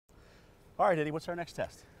All right, Eddie, what's our next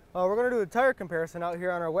test? We're going to do a tire comparison out here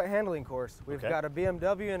on our wet handling course. We've Okay. got a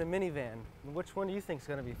BMW and a Minivan. Which one do you think is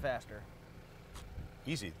going to be faster?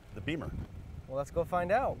 Easy, the Beamer. Well, let's go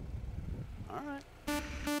find out. All right.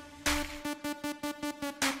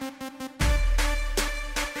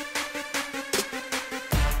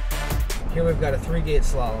 Here we've got a 3-gate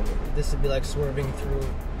slalom. This would be like swerving through,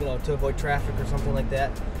 to avoid traffic or something like that.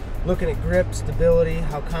 Looking at grip, stability,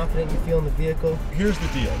 how confident you feel in the vehicle. Here's the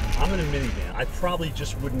deal. I'm in a minivan. I probably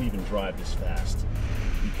just wouldn't even drive this fast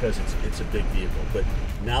because it's a big vehicle. But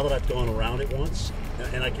now that I've gone around it once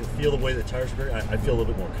and I can feel the way the tires are very, I feel a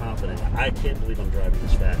little bit more confident. I can't believe I'm driving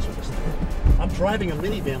this fast with this thing. I'm driving a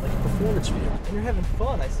minivan like a performance vehicle. And you're having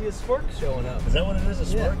fun. I see a spark showing up. Is that what it is, a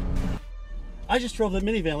spark? Yeah. I just drove the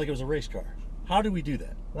minivan like it was a race car. How do we do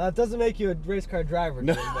that? Well, it doesn't make you a race car driver.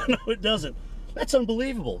 No, but... no, it doesn't. That's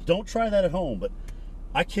unbelievable. Don't try that at home, but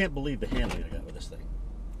I can't believe the handling I got with this thing.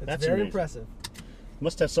 That's very impressive.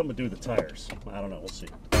 Must have something to do with the tires. I don't know. We'll see.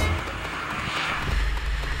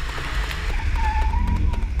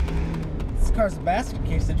 This car's a basket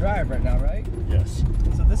case to drive right now, right? Yes.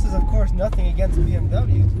 So this is, of course, nothing against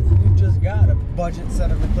BMW. You just got a budget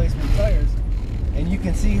set of replacement tires, and you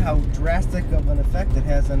can see how drastic of an effect it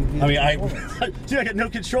has on vehicle performance. Dude, I got no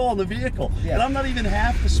control on the vehicle, yeah. and I'm not even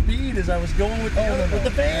half the speed as I was going with the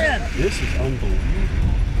van. This is unbelievable.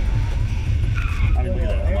 I mean, look at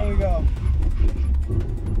that. There we go.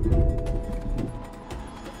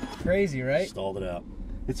 Crazy, right? Stalled it out.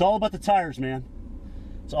 It's all about the tires, man.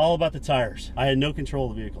 It's all about the tires. I had no control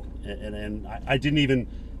of the vehicle, and I didn't even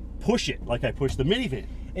push it like I pushed the minivan.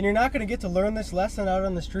 And you're not going to get to learn this lesson out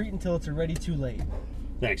on the street until it's already too late.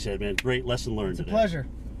 Thanks, Ed, man. Great lesson learned today. It's a pleasure.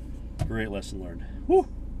 Great lesson learned. Woo!